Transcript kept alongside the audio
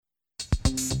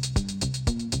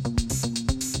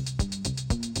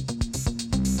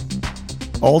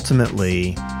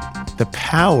ultimately the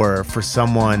power for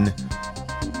someone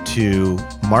to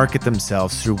market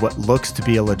themselves through what looks to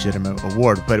be a legitimate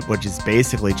award, but which is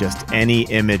basically just any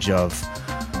image of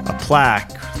a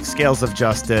plaque, scales of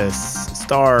justice,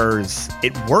 stars.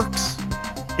 It works.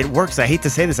 It works. I hate to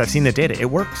say this. I've seen the data.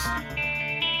 It works.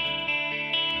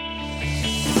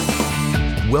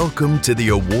 Welcome to the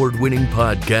award-winning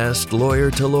podcast,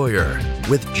 Lawyer to Lawyer,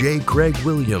 with J. Craig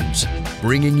Williams,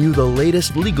 bringing you the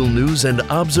latest legal news and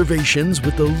observations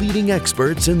with the leading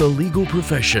experts in the legal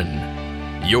profession.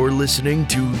 You're listening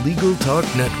to Legal Talk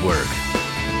Network.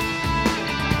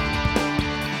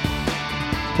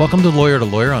 Welcome to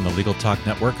Lawyer on the Legal Talk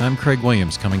Network. I'm Craig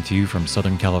Williams, coming to you from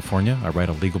Southern California. I write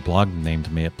a legal blog named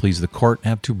May It Please the Court and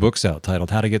have 2 books out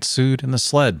titled How to Get Sued and The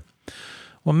Sled.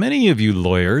 Well, many of you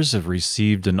lawyers have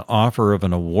received an offer of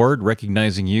an award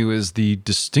recognizing you as the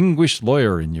distinguished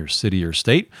lawyer in your city or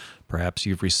state. Perhaps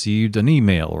you've received an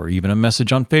email or even a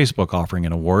message on Facebook offering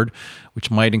an award,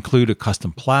 which might include a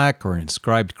custom plaque or an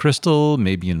inscribed crystal,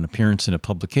 maybe an appearance in a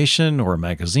publication or a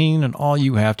magazine, and all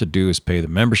you have to do is pay the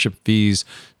membership fees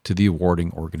to the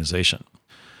awarding organization.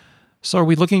 So are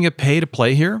we looking at pay to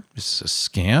play here? Is this a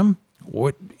scam?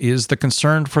 What is the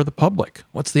concern for the public?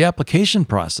 What's the application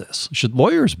process? Should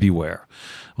lawyers beware?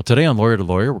 Well, today on Lawyer to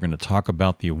Lawyer, we're going to talk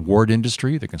about the award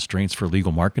industry, the constraints for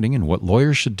legal marketing, and what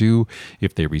lawyers should do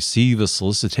if they receive a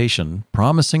solicitation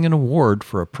promising an award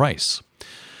for a price.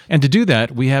 And to do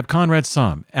that, we have Conrad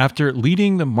Sahm. After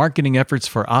leading the marketing efforts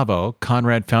for Avvo,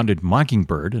 Conrad founded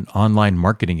Mockingbird, an online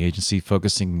marketing agency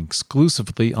focusing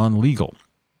exclusively on legal.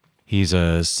 He's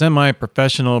a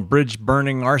semi-professional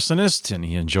bridge-burning arsonist, and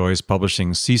he enjoys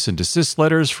publishing cease and desist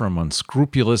letters from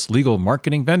unscrupulous legal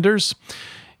marketing vendors.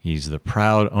 He's the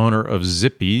proud owner of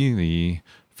Zippy, the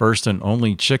first and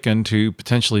only chicken to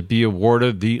potentially be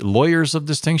awarded the Lawyers of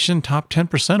Distinction Top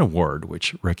 10% Award,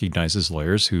 which recognizes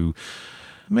lawyers who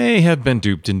may have been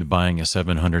duped into buying a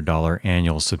 $700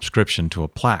 annual subscription to a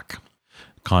plaque.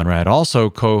 Conrad also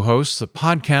co-hosts the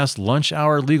podcast Lunch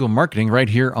Hour Legal Marketing right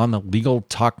here on the Legal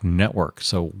Talk Network.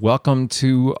 So welcome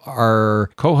to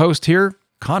our co-host here,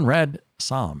 Conrad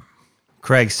Sahm.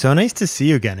 Craig, so nice to see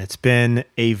you again. It's been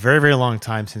a very, very long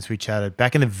time since we chatted,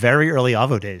 back in the very early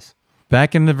Avvo days.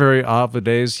 Back in the very Avvo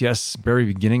days, yes, very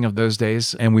beginning of those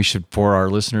days. And we should, for our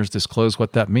listeners, disclose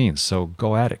what that means. So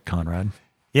go at it, Conrad.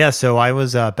 Yeah, so I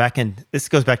was this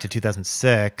goes back to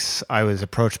 2006. I was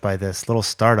approached by this little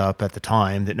startup at the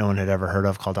time that no one had ever heard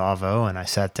of called Avvo. And I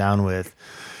sat down with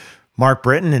Mark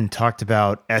Britton and talked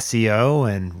about SEO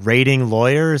and rating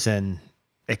lawyers and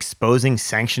exposing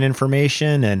sanction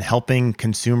information and helping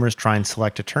consumers try and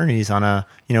select attorneys on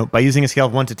by using a scale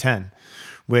of 1 to 10,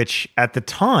 which at the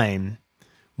time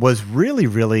was really,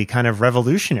 really kind of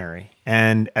revolutionary.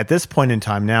 And at this point in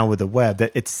time now with the web,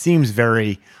 that it seems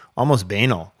very almost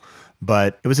banal,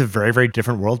 but it was a very, very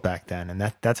different world back then. And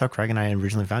that's how Craig and I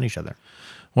originally found each other.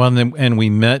 Well, and we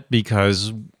met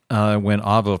because when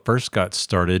Avvo first got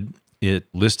started, it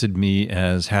listed me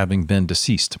as having been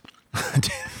deceased.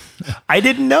 I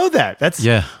didn't know that.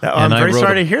 I'm very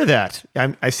sorry to hear that.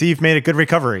 I see you've made a good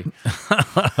recovery.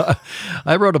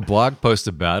 I wrote a blog post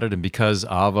about it, and because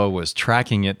Avvo was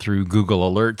tracking it through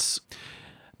Google Alerts,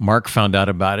 Mark found out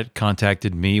about it,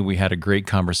 contacted me. We had a great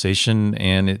conversation,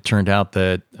 and it turned out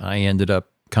that I ended up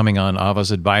coming on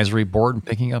Avvo's advisory board and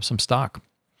picking up some stock.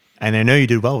 And I know you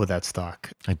did well with that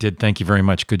stock. I did. Thank you very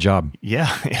much. Good job.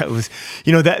 Yeah, it was.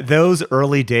 Those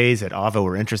early days at Avvo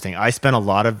were interesting. I spent a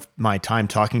lot of my time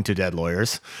talking to dead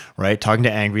lawyers, right? Talking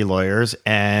to angry lawyers,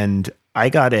 and I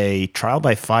got a trial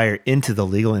by fire into the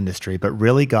legal industry, but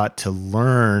really got to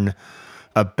learn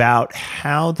about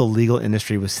how the legal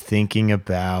industry was thinking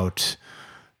about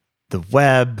the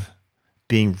web,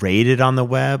 being rated on the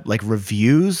web, like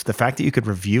reviews. The fact that you could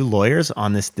review lawyers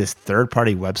on this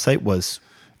third-party website was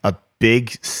a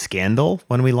big scandal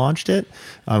when we launched it,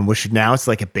 which now it's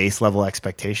like a base level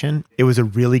expectation. It was a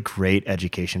really great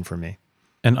education for me.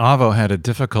 And Avvo had a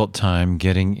difficult time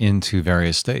getting into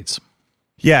various states.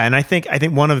 Yeah, and I think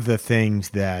one of the things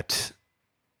that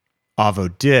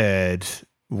Avvo did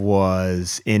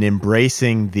was in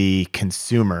embracing the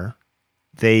consumer,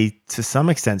 they, to some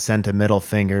extent, sent a middle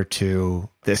finger to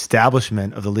the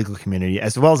establishment of the legal community,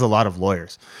 as well as a lot of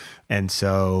lawyers. And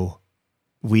so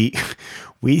we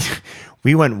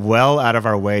went well out of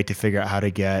our way to figure out how to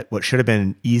get what should have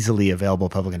been easily available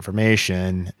public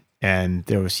information. And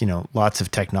there was, lots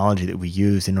of technology that we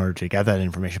used in order to get that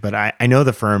information. But I know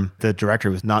the firm, the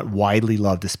director, was not widely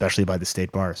loved, especially by the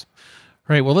state bars.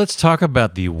 Right. Well, let's talk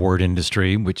about the award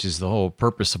industry, which is the whole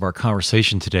purpose of our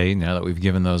conversation today, now that we've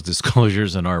given those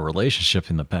disclosures in our relationship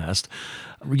in the past.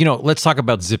 Let's talk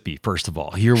about Zippy, first of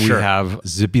all. Here we have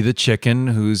Zippy the chicken,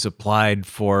 who's applied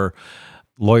for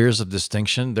Lawyers of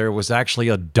Distinction. There was actually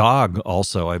a dog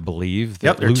also, I believe.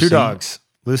 Yep, there are two dogs.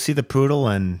 Lucy the poodle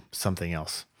and something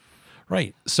else.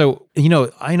 Right. So,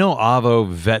 I know Avvo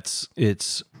vets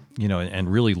its,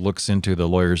 and really looks into the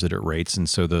lawyers that it rates. And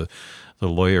so the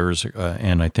lawyers,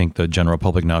 and I think the general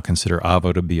public now consider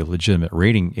Avvo to be a legitimate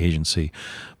rating agency.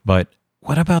 But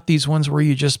what about these ones where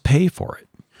you just pay for it?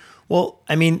 Well,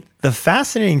 I mean, the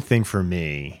fascinating thing for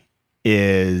me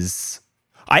is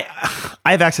I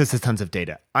have access to tons of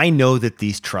data. I know that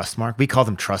these trust marks, we call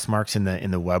them trust marks in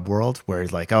the web world, where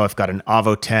it's like, oh, I've got an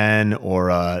Avvo 10 or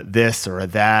a this or a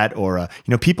that, or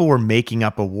people were making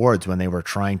up awards when they were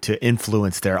trying to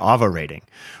influence their Avvo rating,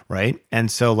 right?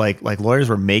 And so like lawyers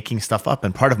were making stuff up,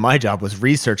 and part of my job was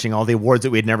researching all the awards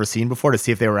that we had never seen before to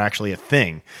see if they were actually a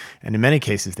thing. And in many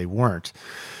cases, they weren't.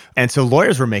 And so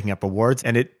lawyers were making up awards,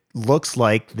 and it looks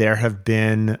like there have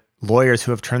been lawyers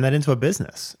who have turned that into a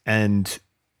business. And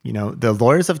the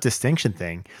Lawyers of Distinction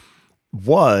thing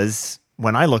was,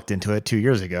 when I looked into it 2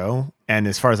 years ago, and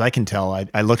as far as I can tell,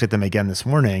 I looked at them again this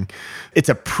morning, it's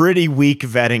a pretty weak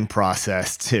vetting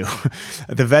process too.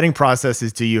 The vetting process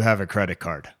is, do you have a credit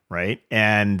card, right?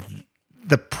 And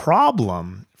the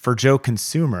problem for Joe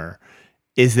Consumer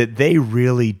is that they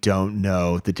really don't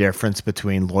know the difference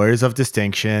between Lawyers of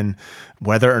Distinction,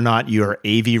 whether or not you're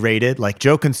AV rated. Like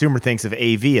Joe Consumer thinks of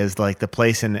AV as like the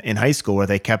place in high school where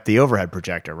they kept the overhead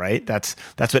projector, right? That's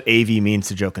what AV means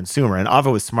to Joe Consumer. And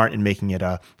Avvo is smart in making it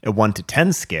a 1 to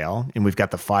 10 scale. And we've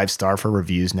got the 5-star for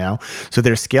reviews now. So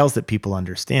there's scales that people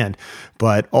understand.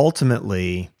 But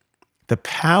ultimately, the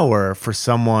power for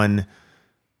someone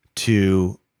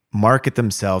to market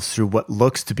themselves through what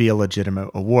looks to be a legitimate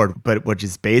award, but which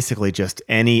is basically just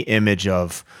any image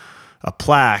of a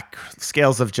plaque,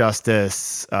 scales of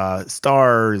justice,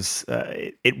 stars.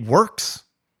 It works.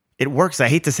 It works. I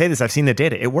hate to say this. I've seen the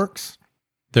data. It works.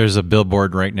 There's a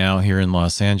billboard right now here in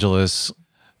Los Angeles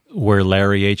where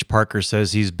Larry H. Parker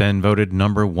says he's been voted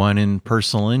number 1 in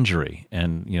personal injury.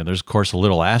 And, there's, of course, a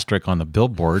little asterisk on the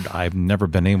billboard. I've never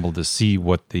been able to see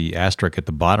what the asterisk at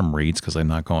the bottom reads because I'm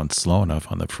not going slow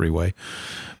enough on the freeway.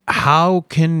 How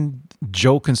can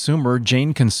Jane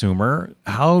Consumer,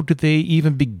 how do they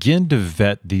even begin to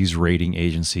vet these rating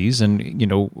agencies?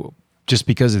 And, just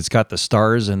because it's got the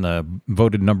stars and the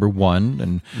voted number 1,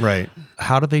 and right.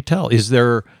 How do they tell? Here's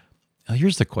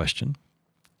the question.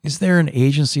 Is there an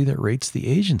agency that rates the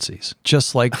agencies?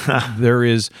 Just like there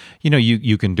is,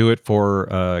 you can do it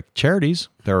for charities.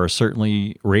 There are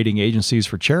certainly rating agencies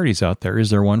for charities out there. Is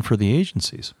there one for the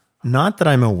agencies? Not that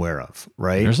I'm aware of,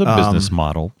 right? There's a business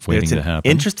model waiting to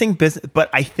happen. Interesting business. But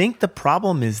I think the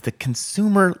problem is the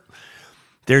consumer,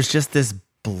 there's just this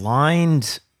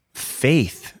blind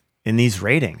faith in these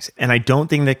ratings. And I don't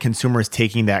think that consumer is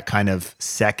taking that kind of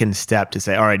second step to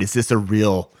say, all right, is this a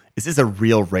real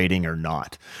rating or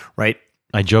not, right?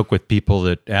 I joke with people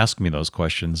that ask me those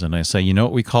questions, and I say, you know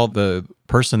what we call the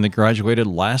person that graduated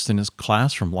last in his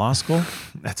class from law school?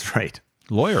 That's right.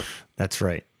 Lawyer. That's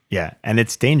right. Yeah. And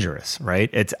it's dangerous,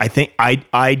 right?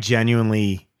 I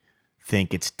genuinely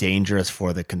think it's dangerous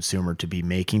for the consumer to be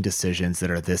making decisions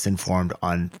that are this informed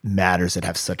on matters that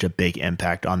have such a big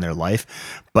impact on their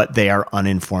life, but they are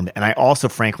uninformed. And I also,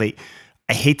 frankly,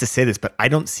 I hate to say this, but I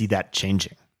don't see that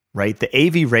changing. Right? The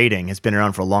AV rating has been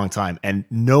around for a long time, and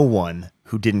no one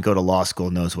who didn't go to law school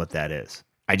knows what that is.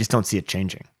 I just don't see it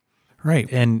changing.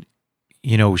 Right. And,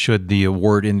 should the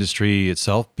award industry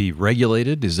itself be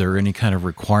regulated? Is there any kind of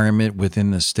requirement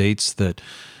within the states that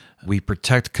we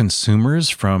protect consumers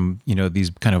from, these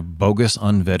kind of bogus,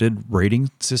 unvetted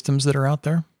rating systems that are out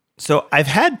there? So I've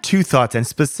had 2 thoughts, and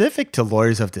specific to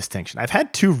Lawyers of Distinction, I've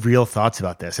had 2 real thoughts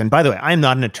about this. And by the way, I'm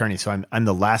not an attorney, so I'm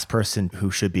the last person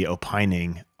who should be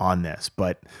opining on this.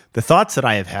 But the thoughts that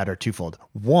I have had are twofold.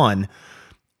 One,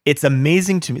 it's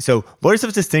amazing to me. So Lawyers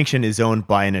of Distinction is owned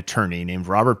by an attorney named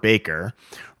Robert Baker,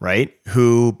 right?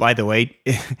 Who, by the way,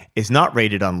 is not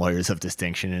rated on Lawyers of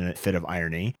Distinction in a fit of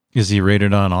irony. Is he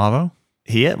rated on Avvo?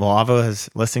 Avvo has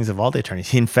listings of all the attorneys.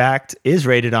 He, in fact, is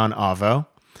rated on Avvo.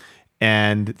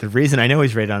 And the reason I know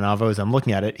he's rated on Avvo is I'm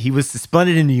looking at it. He was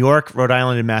suspended in New York, Rhode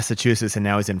Island, and Massachusetts, and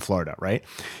now he's in Florida, right?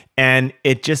 And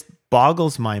it just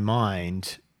boggles my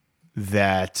mind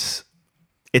that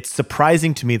it's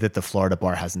surprising to me that the Florida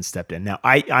bar hasn't stepped in. Now,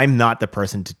 I'm not the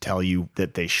person to tell you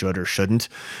that they should or shouldn't,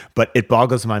 but it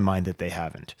boggles my mind that they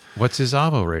haven't. What's his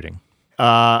Avvo rating?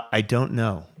 I don't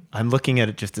know. I'm looking at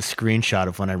it, just a screenshot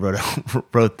of when I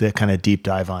wrote the kind of deep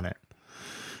dive on it.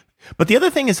 But the other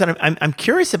thing is that I'm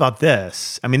curious about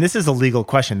this. I mean, this is a legal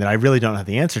question that I really don't have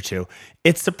the answer to.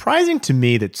 It's surprising to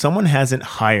me that someone hasn't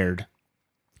hired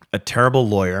a terrible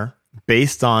lawyer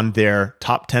based on their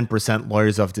top 10%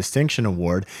 Lawyers of Distinction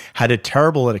award, had a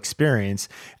terrible experience,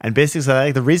 and basically said,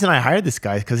 like, the reason I hired this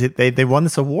guy is because they won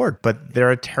this award, but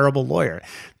they're a terrible lawyer.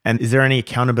 And is there any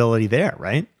accountability there,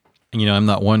 right? I'm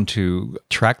not one to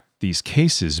track these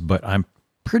cases, but I'm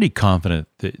pretty confident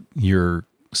that your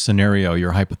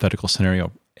hypothetical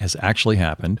scenario has actually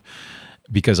happened,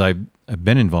 because I've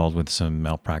been involved with some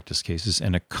malpractice cases,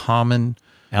 and a common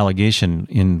allegation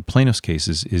in plaintiffs'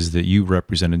 cases is that you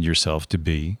represented yourself to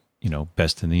be,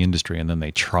 best in the industry, and then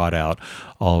they trot out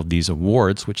all of these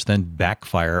awards, which then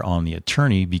backfire on the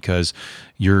attorney because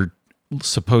you're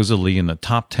supposedly in the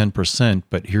top 10%,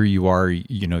 but here you are,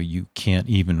 you can't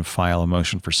even file a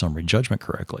motion for summary judgment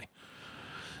correctly.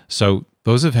 So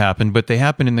those have happened, but they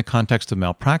happen in the context of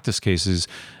malpractice cases.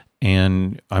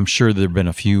 And I'm sure there have been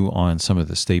a few on some of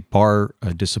the state bar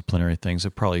disciplinary things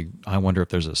that I wonder if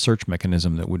there's a search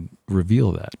mechanism that would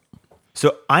reveal that.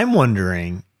 So I'm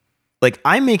wondering,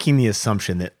 I'm making the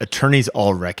assumption that attorneys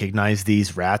all recognize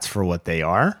these rats for what they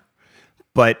are,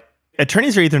 but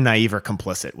attorneys are either naive or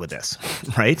complicit with this,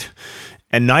 right?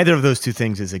 And neither of those two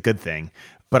things is a good thing.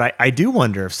 But I do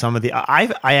wonder if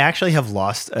I actually have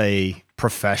lost a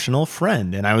professional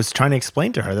friend, and I was trying to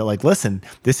explain to her that, listen,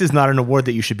 this is not an award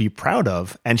that you should be proud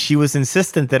of. And she was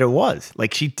insistent that it was.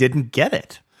 She didn't get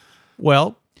it.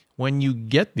 Well, when you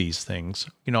get these things,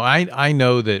 I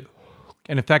know that,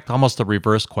 and in fact, almost the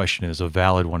reverse question is a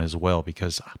valid one as well,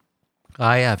 because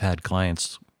I have had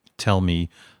clients tell me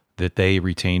that they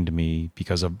retained me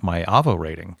because of my AVO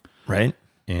rating. Right.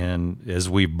 And as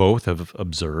we both have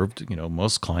observed,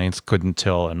 most clients couldn't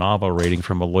tell an AVO rating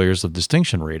from a Lawyers of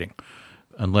Distinction rating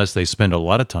unless they spend a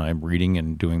lot of time reading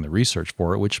and doing the research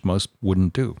for it, which most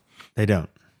wouldn't do. They don't.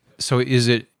 So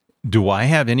do I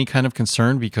have any kind of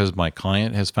concern because my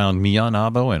client has found me on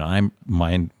AVO and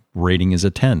my rating is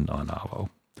a 10 on AVO?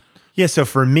 Yeah, so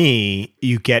for me,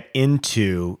 you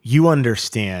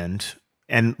understand,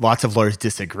 and lots of lawyers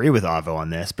disagree with AVO on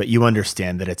this, but you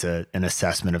understand that it's an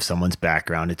assessment of someone's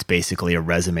background. It's basically a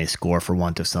resume score, for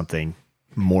want of something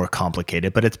more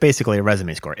complicated, but it's basically a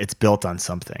resume score. It's built on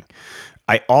something.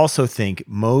 I also think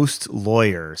most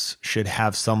lawyers should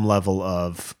have some level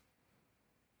of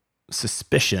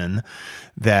suspicion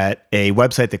that a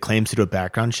website that claims to do a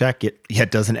background check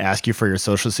yet doesn't ask you for your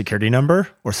social security number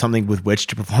or something with which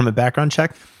to perform a background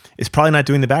check is probably not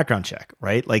doing the background check,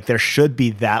 right? There should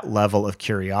be that level of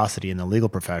curiosity in the legal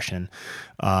profession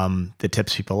that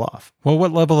tips people off. Well,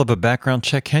 what level of a background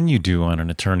check can you do on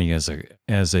an attorney as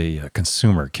a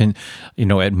consumer?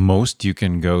 At most you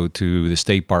can go to the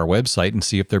state bar website and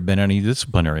see if there have been any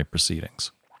disciplinary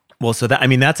proceedings. Well, so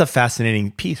that's a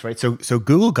fascinating piece, right? So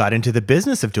Google got into the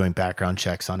business of doing background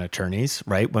checks on attorneys,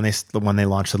 right? When they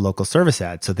launched the local service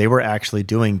ad. So they were actually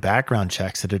doing background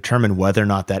checks to determine whether or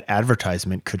not that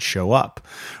advertisement could show up,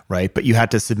 right? But you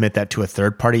had to submit that to a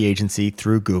third-party agency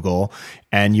through Google,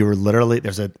 and you were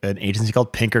there's an agency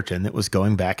called Pinkerton that was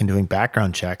going back and doing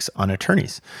background checks on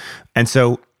attorneys. And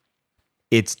so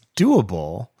it's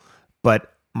doable,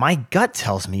 but my gut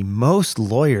tells me most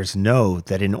lawyers know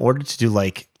that in order to do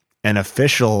an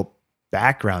official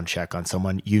background check on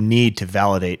someone, you need to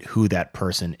validate who that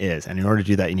person is. And in order to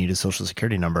do that, you need a social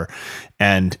security number.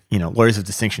 And, Lawyers of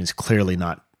Distinction is clearly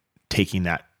not taking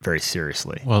that very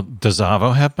seriously. Well, does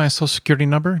AVO have my social security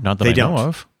number? Not that I know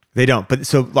of. They don't. But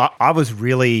so I was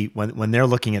really, when they're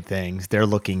looking at things, they're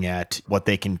looking at what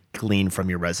they can glean from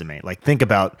your resume. Think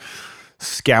about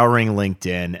scouring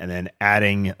LinkedIn and then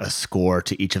adding a score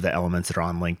to each of the elements that are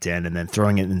on LinkedIn and then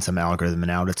throwing it in some algorithm, and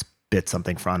now it's bit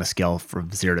something on a scale from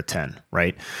 0 to 10,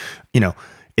 right?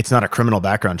 It's not a criminal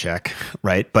background check,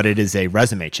 right? But it is a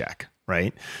resume check,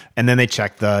 right? And then they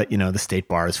check the state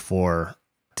bars for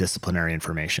disciplinary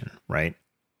information, right?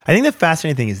 I think the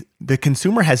fascinating thing is the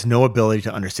consumer has no ability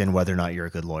to understand whether or not you're a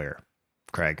good lawyer,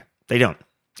 Craig. They don't.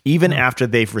 Even after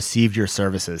they've received your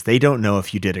services, they don't know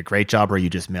if you did a great job or you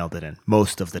just mailed it in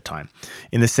most of the time.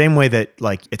 In the same way that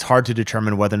it's hard to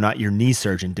determine whether or not your knee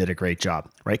surgeon did a great job,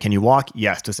 right? Can you walk?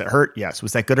 Yes. Does it hurt? Yes.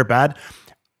 Was that good or bad?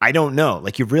 I don't know.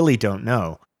 You really don't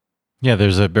know. Yeah,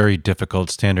 there's a very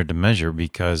difficult standard to measure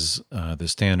because the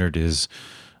standard is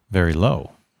very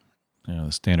low. The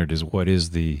standard is what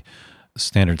is the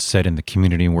standard set in the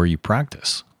community where you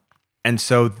practice. And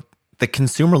so the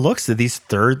consumer looks at these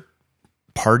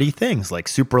third-party things like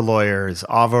super lawyers,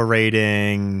 AVO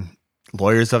rating,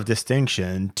 Lawyers of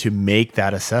Distinction to make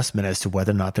that assessment as to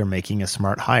whether or not they're making a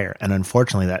smart hire. And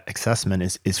unfortunately, that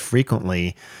assessment is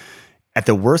frequently, at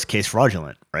the worst case,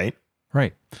 fraudulent, right?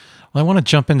 Right. Well, I want to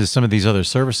jump into some of these other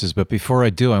services, but before I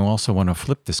do, I also want to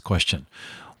flip this question.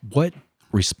 What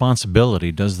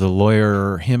responsibility does the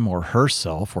lawyer, him or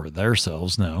herself, or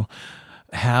theirselves now,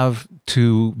 have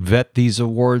to vet these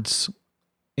awards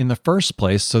in the first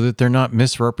place so that they're not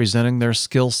misrepresenting their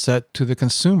skill set to the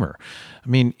consumer? I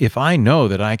mean, if I know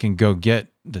that I can go get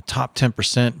the top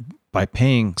 10% by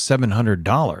paying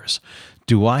 $700,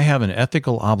 do I have an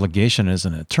ethical obligation as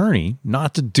an attorney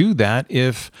not to do that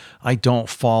if I don't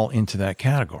fall into that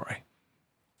category?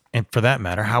 And for that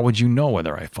matter, how would you know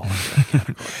whether I fall into that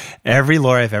category? Every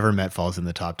lawyer I've ever met falls in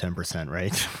the top 10%,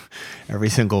 right? Every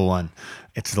single one.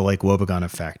 It's the Lake Wobegon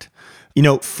effect.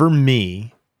 For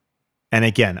me, and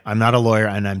again, I'm not a lawyer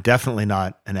and I'm definitely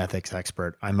not an ethics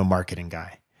expert. I'm a marketing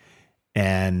guy.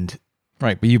 And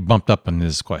right, but you bumped up on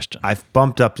this question. I've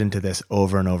bumped up into this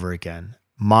over and over again.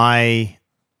 My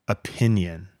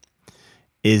opinion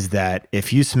is that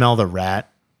if you smell the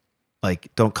rat,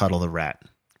 don't cuddle the rat,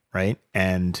 right?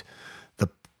 And the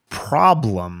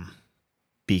problem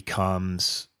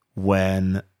becomes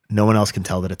when no one else can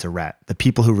tell that it's a rat. The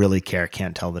people who really care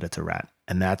can't tell that it's a rat.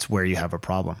 And that's where you have a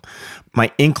problem.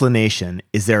 My inclination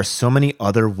is there are so many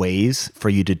other ways for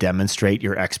you to demonstrate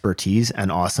your expertise and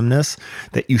awesomeness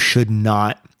that you should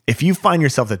not, if you find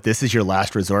yourself that this is your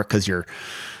last resort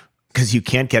because you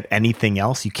can't get anything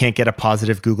else, you can't get a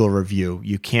positive Google review,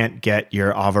 you can't get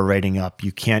your AVA rating up,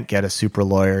 you can't get a super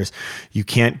lawyers, you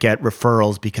can't get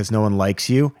referrals because no one likes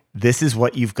you, this is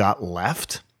what you've got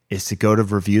left, is to go to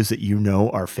reviews that you know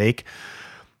are fake.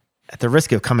 At the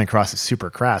risk of coming across as super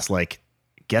crass,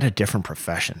 get a different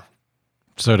profession.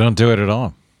 So don't do it at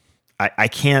all. I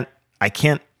can't,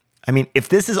 if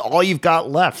this is all you've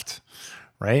got left,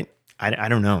 right? I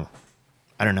don't know.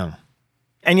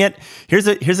 And yet here's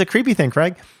a creepy thing,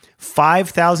 Craig.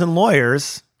 5,000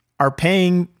 lawyers are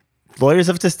paying Lawyers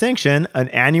of Distinction an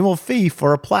annual fee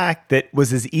for a plaque that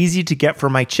was as easy to get for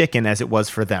my chicken as it was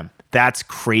for them. That's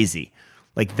crazy.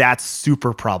 That's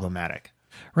super problematic.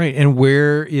 Right. And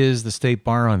where is the state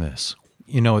bar on this?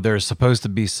 There's supposed to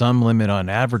be some limit on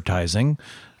advertising.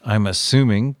 I'm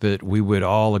assuming that we would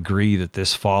all agree that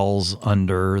this falls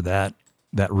under that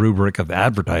rubric of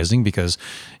advertising because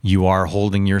you are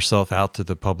holding yourself out to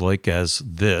the public as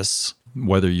this,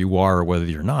 whether you are or whether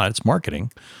you're not. It's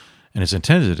marketing and it's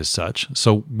intended as such.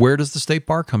 So where does the state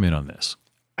bar come in on this?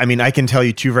 I can tell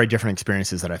you two very different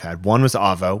experiences that I've had. One was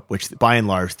AVO, which by and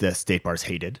large the state bars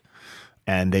hated.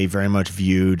 And they very much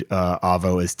viewed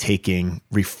AVO as taking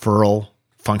referral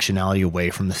functionality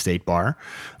away from the state bar.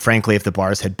 Frankly, if the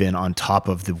bars had been on top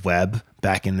of the web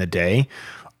back in the day,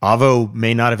 AVO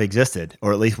may not have existed,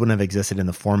 or at least wouldn't have existed in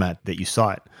the format that you saw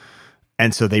it.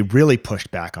 And so they really pushed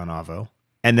back on AVO.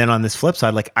 And then on this flip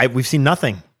side, we've seen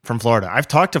nothing from Florida. I've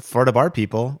talked to Florida bar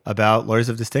people about Lawyers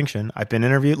of Distinction. I've been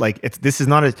interviewed. It's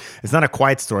not a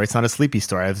quiet story. It's not a sleepy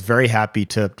story. I was very happy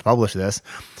to publish this.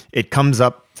 It comes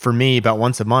up for me about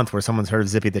once a month where someone's heard of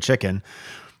Zippy the chicken.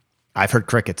 I've heard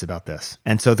crickets about this.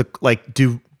 And so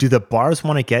do the bars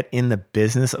want to get in the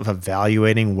business of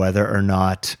evaluating whether or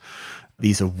not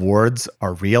these awards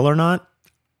are real or not?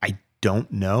 I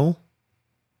don't know.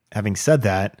 Having said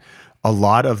that, a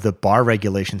lot of the bar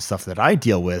regulation stuff that I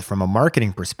deal with from a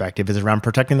marketing perspective is around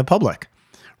protecting the public,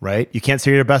 right? You can't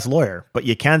say you're the best lawyer, but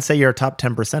you can say you're a top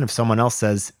 10% if someone else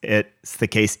says it's the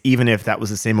case, even if that was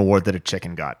the same award that a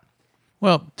chicken got.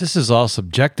 Well, this is all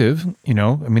subjective,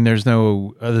 there's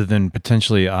no, other than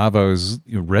potentially AVO's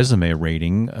resume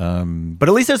rating. But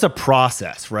at least there's a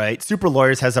process, right? Super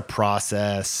Lawyers has a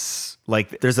process.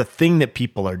 There's a thing that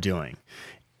people are doing.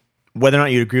 Whether or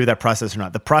not you agree with that process or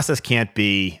not, the process can't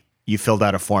be you filled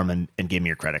out a form and gave me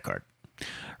your credit card.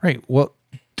 Right. Well,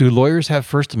 do lawyers have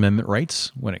First Amendment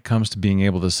rights when it comes to being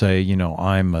able to say,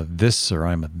 I'm a this or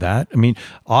I'm a that?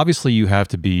 Obviously you have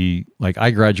to be,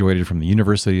 I graduated from the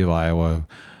University of Iowa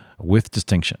with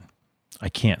distinction. I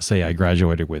can't say I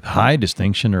graduated with high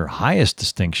distinction or highest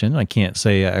distinction. I can't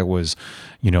say I was,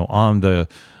 on the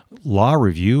law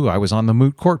review, I was on the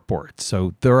moot court board.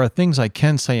 So there are things I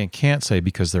can say and can't say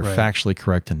because they're factually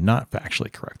correct and not factually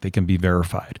correct. They can be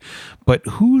verified. But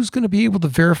who's going to be able to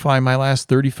verify my last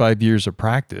 35 years of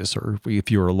practice, or if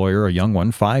you're a lawyer, a young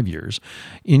one, 5 years,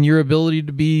 in your ability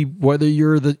to be, whether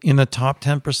you're in the top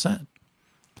 10%?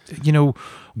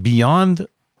 Beyond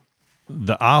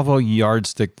the AVO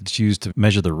yardstick that's used to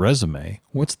measure the resume,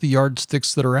 what's the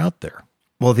yardsticks that are out there?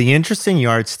 Well, the interesting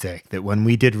yardstick that when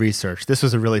we did research, this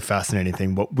was a really fascinating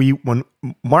thing. When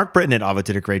Mark Britton at AVA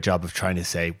did a great job of trying to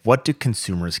say, what do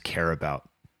consumers care about?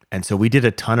 And so we did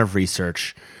a ton of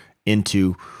research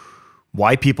into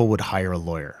why people would hire a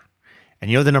lawyer. And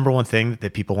the number one thing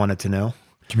that people wanted to know?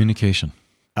 Communication.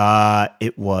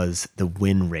 It was the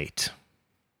win rate,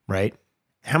 right?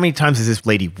 How many times does this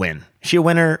lady win? Is she a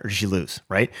winner or does she lose,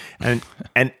 right?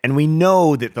 And we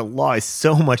know that the law is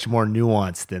so much more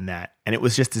nuanced than that. And it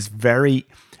was just this very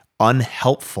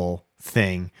unhelpful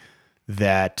thing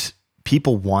that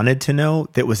people wanted to know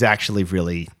that was actually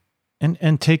really...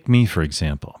 And take me, for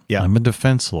example. Yeah. I'm a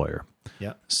defense lawyer.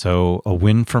 Yeah. So a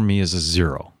win for me is a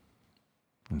 0.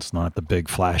 It's not the big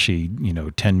flashy,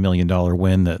 $10 million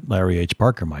win that Larry H.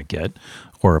 Parker might get,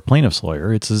 or a plaintiff's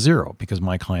lawyer. It's a 0 because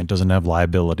my client doesn't have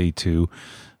liability to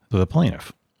the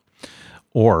plaintiff.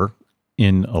 Or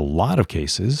in a lot of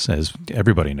cases, as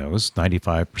everybody knows,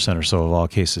 95% or so of all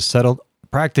cases settled,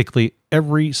 practically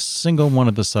every single one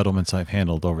of the settlements I've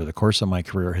handled over the course of my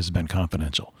career has been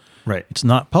confidential. Right. It's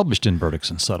not published in verdicts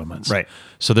and settlements. Right.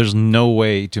 So there's no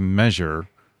way to measure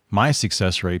my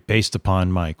success rate based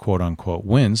upon my quote unquote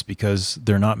wins because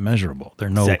they're not measurable.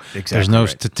 There's no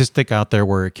statistic out there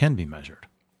where it can be measured.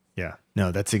 Yeah,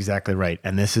 no, that's exactly right.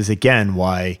 And this is again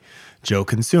why Joe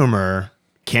Consumer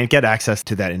can't get access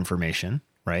to that information,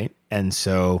 right? And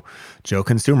so Joe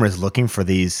Consumer is looking for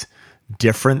these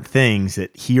different things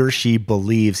that he or she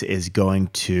believes is going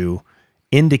to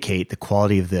indicate the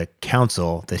quality of the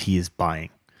counsel that he is buying.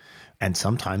 And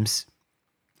sometimes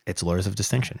it's lawyers of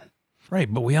distinction.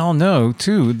 Right, but we all know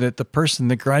too that the person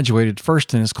that graduated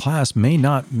first in his class may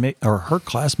not make, or her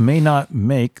class may not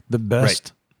make the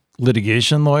best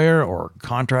litigation lawyer or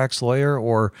contracts lawyer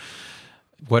or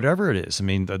whatever it is. I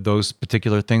mean, those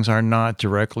particular things are not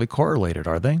directly correlated,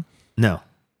 are they? No.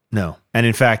 And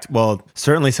in fact, well,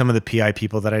 certainly some of the PI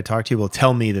people that I talk to will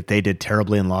tell me that they did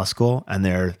terribly in law school and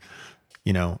they're,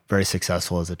 very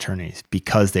successful as attorneys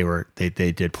because they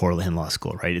did poorly in law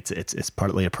school, right? It's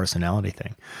partly a personality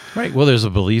thing. Right. Well, there's a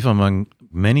belief among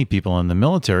many people in the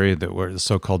military that were the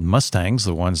so-called Mustangs,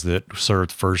 the ones that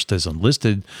served first as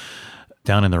enlisted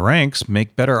down in the ranks,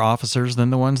 make better officers than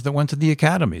the ones that went to the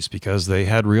academies because they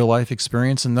had real life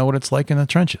experience and know what it's like in the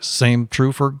trenches. Same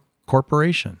true for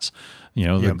corporations.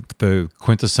 The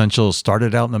quintessential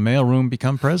started out in the mailroom,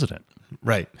 become president.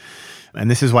 Right. And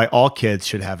this is why all kids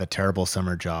should have a terrible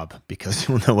summer job because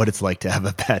you'll know what it's like to have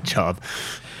a bad job.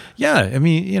 Yeah. I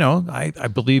mean, I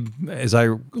believe as I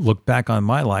look back on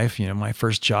my life, my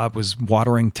first job was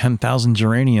watering 10,000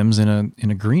 geraniums in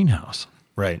a greenhouse.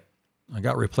 Right. I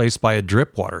got replaced by a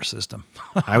drip water system.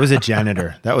 I was a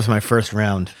janitor. That was my first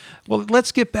round. Well,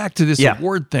 let's get back to this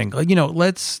award thing.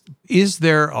 Is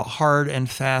there a hard and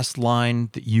fast line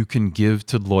that you can give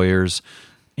to lawyers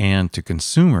and to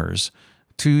consumers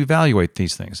to evaluate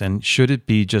these things? And should it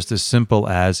be just as simple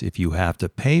as if you have to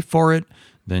pay for it,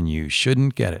 then you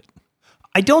shouldn't get it?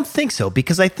 I don't think so,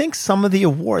 because I think some of the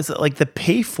awards, like the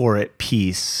pay for it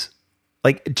piece,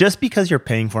 like just because you're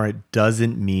paying for it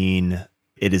doesn't mean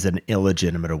it is an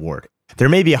illegitimate award. There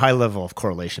may be a high level of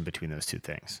correlation between those two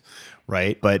things,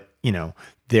 right? But,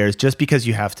 there's just because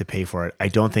you have to pay for it, I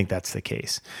don't think that's the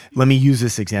case. Let me use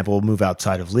this example. We'll move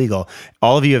outside of legal.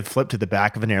 All of you have flipped to the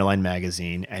back of an airline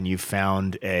magazine and you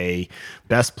found a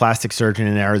best plastic surgeon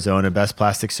in Arizona, best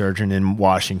plastic surgeon in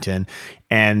Washington.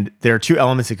 And there are two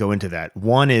elements that go into that.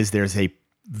 One is there's a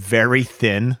very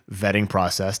thin vetting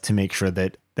process to make sure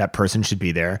that that person should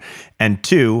be there. And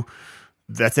two,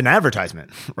 that's an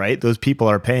advertisement, right? Those people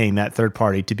are paying that third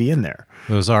party to be in there.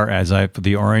 Those are ads.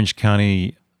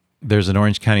 There's an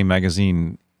Orange County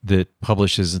magazine that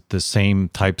publishes the same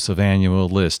types of annual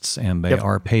lists, and they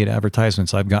are paid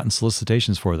advertisements. I've gotten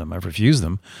solicitations for them. I've refused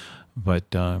them,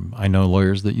 but I know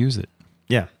lawyers that use it.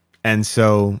 Yeah. And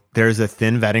so there's a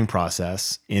thin vetting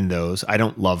process in those. I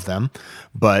don't love them,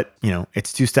 but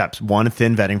it's two steps. One, a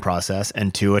thin vetting process,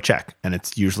 and two, a check. And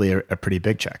it's usually a pretty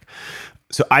big check.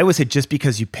 So I would say just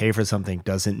because you pay for something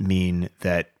doesn't mean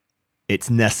that it's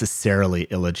necessarily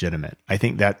illegitimate. I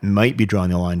think that might be drawing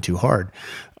the line too hard.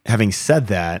 Having said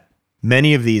that,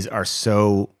 many of these are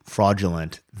so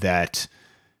fraudulent that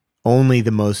only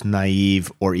the most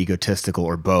naive or egotistical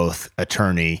or both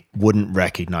attorney wouldn't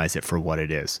recognize it for what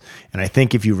it is. And I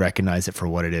think if you recognize it for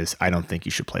what it is, I don't think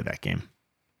you should play that game.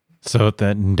 So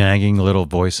that nagging little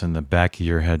voice in the back of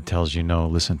your head tells you no,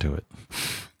 listen to it.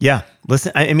 Yeah,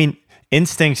 listen. I mean,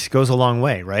 instinct goes a long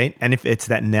way, right? And if it's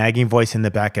that nagging voice in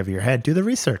the back of your head, do the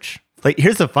research. Like,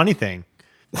 here's the funny thing.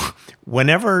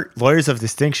 Whenever Lawyers of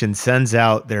Distinction sends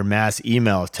out their mass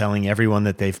emails telling everyone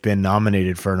that they've been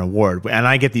nominated for an award, and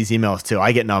I get these emails too.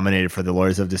 I get nominated for the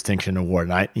Lawyers of Distinction award.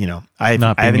 And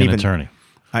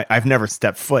I've never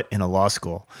stepped foot in a law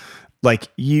school. like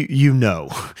you know,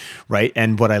 right?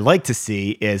 And what I like to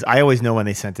see is I always know when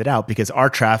they sent it out because our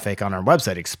traffic on our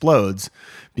website explodes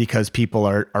because people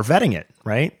are vetting it,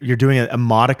 right? You're doing a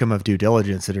modicum of due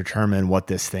diligence to determine what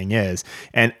this thing is.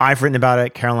 And I've written about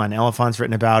it. Caroline Elephant's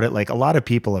written about it. Like a lot of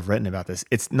people have written about this.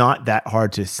 It's not that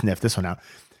hard to sniff this one out.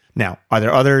 Now, are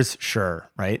there others? Sure,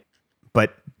 right?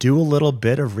 But do a little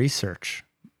bit of research,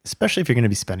 especially if you're going to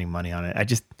be spending money on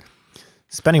it.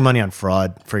 Spending money on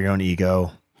fraud for your own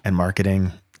ego and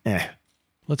marketing,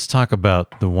 Let's talk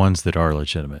about the ones that are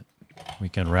legitimate. We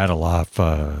can rattle off.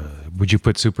 Would you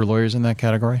put super lawyers in that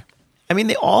category? I mean,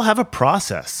 they all have a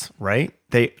process, right?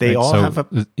 They all have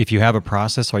a. If you have a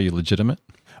process, are you legitimate?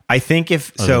 I think Other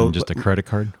than just a credit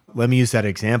card. Let me use that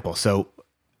example. So,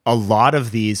 a lot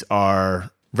of these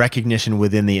are recognition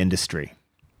within the industry,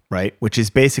 right? Which is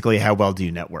basically how well do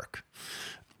you network?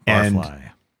 Barfly.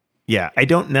 Yeah, I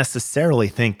don't necessarily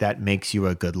think that makes you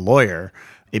a good lawyer.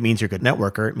 It means you're a good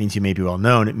networker. It means you may be well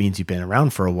known. It means you've been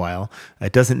around for a while.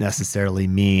 It doesn't necessarily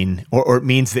mean, or it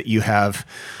means that you have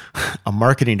a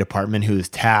marketing department who is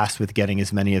tasked with getting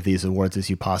as many of these awards as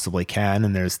you possibly can.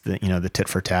 And there's the tit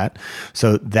for tat.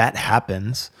 So that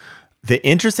happens. The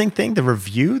interesting thing, the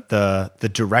review, the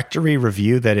directory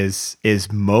review that is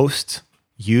most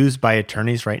used by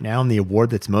attorneys right now, and the award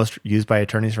that's most used by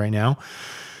attorneys right now,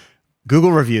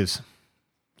 Google reviews,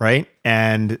 right?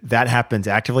 And that happens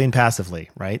actively and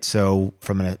passively, right? So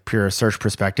from a pure search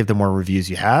perspective, the more reviews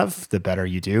you have, the better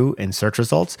you do in search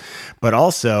results. But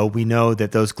also we know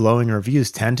that those glowing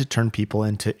reviews tend to turn people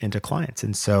into clients.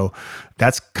 And so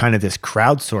that's kind of this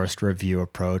crowdsourced review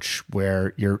approach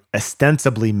where you're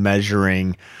ostensibly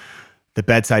measuring the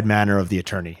bedside manner of the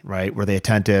attorney, right? Were they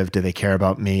attentive? Did they care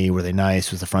about me? Were they nice?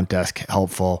 Was the front desk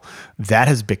helpful? That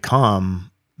has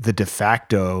become the de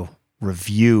facto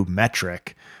review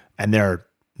metric. And there are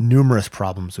numerous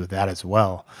problems with that as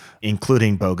well,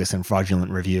 including bogus and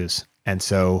fraudulent reviews. And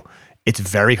so it's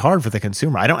very hard for the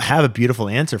consumer. I don't have a beautiful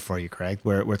answer for you, Craig,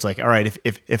 where it's like, all right,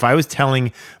 if I was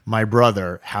telling my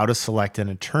brother how to select an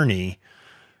attorney,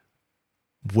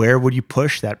 where would you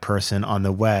push that person on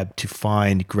the web to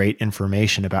find great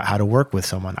information about how to work with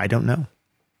someone? I don't know.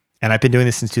 And I've been doing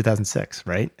this since 2006,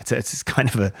 right? It's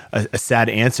kind of a sad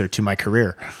answer to my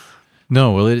career.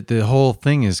 No, well, the whole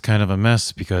thing is kind of a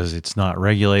mess because it's not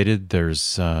regulated.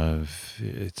 There's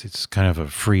it's kind of a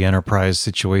free enterprise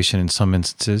situation in some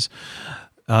instances.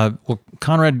 Well,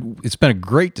 Conrad, it's been a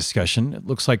great discussion. It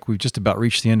looks like we've just about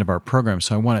reached the end of our program,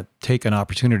 so I want to take an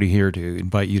opportunity here to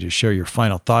invite you to share your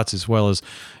final thoughts as well as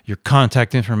your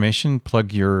contact information,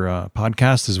 plug your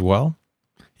podcast as well.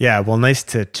 Yeah, well, nice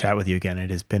to chat with you again. It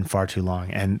has been far too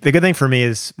long. And the good thing for me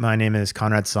is my name is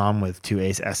Conrad Saam with 2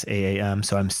 A's, S-A-A-M.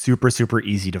 So I'm super, super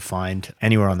easy to find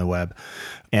anywhere on the web.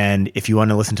 And if you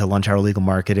want to listen to Lunch Hour Legal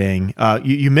Marketing,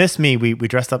 you missed me. We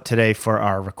dressed up today for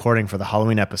our recording for the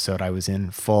Halloween episode. I was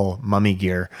in full mummy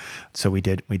gear. So we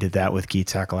did that with Geet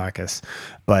Sakalakis.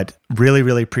 But really,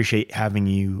 really appreciate having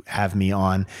you have me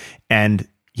on. And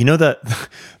you know, the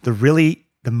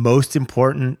most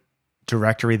important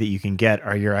directory that you can get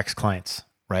are your ex-clients,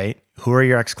 right? Who are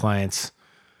your ex-clients?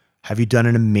 Have you done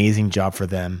an amazing job for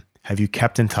them? Have you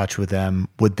kept in touch with them?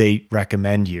 Would they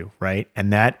recommend you, right?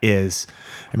 And that is,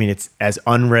 I mean, it's as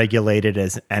unregulated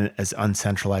as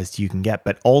uncentralized you can get.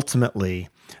 But ultimately,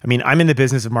 I mean, I'm in the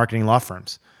business of marketing law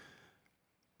firms.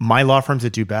 My law firms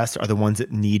that do best are the ones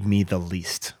that need me the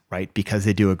least, right? Because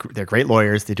they're great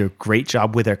lawyers. They do a great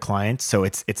job with their clients. So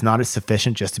it's not as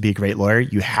sufficient just to be a great lawyer.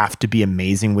 You have to be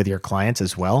amazing with your clients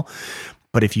as well.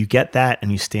 But if you get that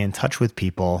and you stay in touch with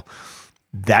people,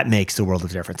 that makes the world of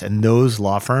difference. And those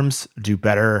law firms do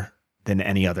better than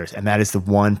any others. And that is the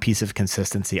one piece of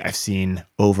consistency I've seen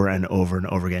over and over and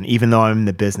over again, even though I'm in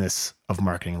the business of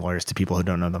marketing lawyers to people who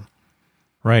don't know them.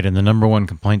 Right. And the number one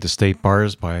complaint to state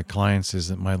bars by clients is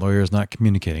that my lawyer is not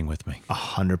communicating with me.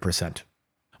 100%.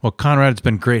 Well, Conrad, it's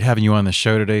been great having you on the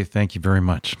show today. Thank you very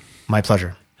much. My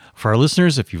pleasure. For our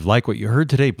listeners, if you like what you heard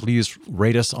today, please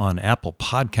rate us on Apple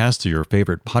Podcasts or your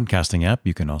favorite podcasting app.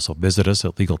 You can also visit us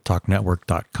at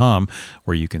LegalTalkNetwork.com,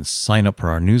 where you can sign up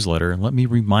for our newsletter. And let me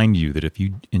remind you that if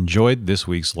you enjoyed this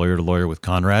week's Lawyer to Lawyer with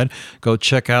Conrad, go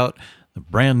check out the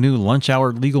brand new Lunch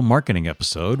Hour Legal Marketing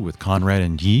episode with Conrad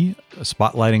and Yi,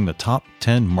 spotlighting the top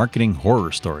 10 marketing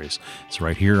horror stories. It's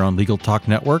right here on Legal Talk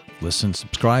Network. Listen,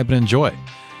 subscribe, and enjoy.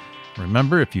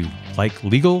 Remember, if you like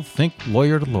legal, think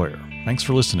Lawyer to Lawyer. Thanks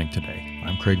for listening today.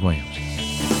 I'm Craig Williams.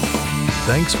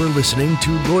 Thanks for listening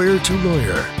to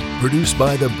Lawyer, produced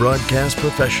by the broadcast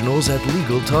professionals at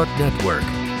Legal Talk Network.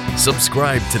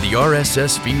 Subscribe to the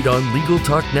RSS feed on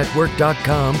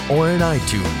LegalTalkNetwork.com or in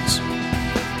iTunes.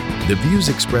 The views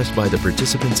expressed by the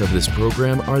participants of this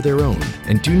program are their own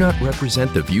and do not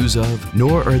represent the views of,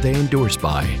 nor are they endorsed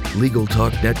by, Legal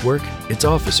Talk Network, its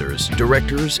officers,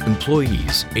 directors,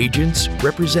 employees, agents,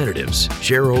 representatives,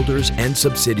 shareholders, and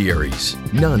subsidiaries.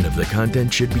 None of the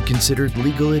content should be considered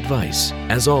legal advice.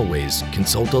 As always,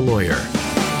 consult a lawyer.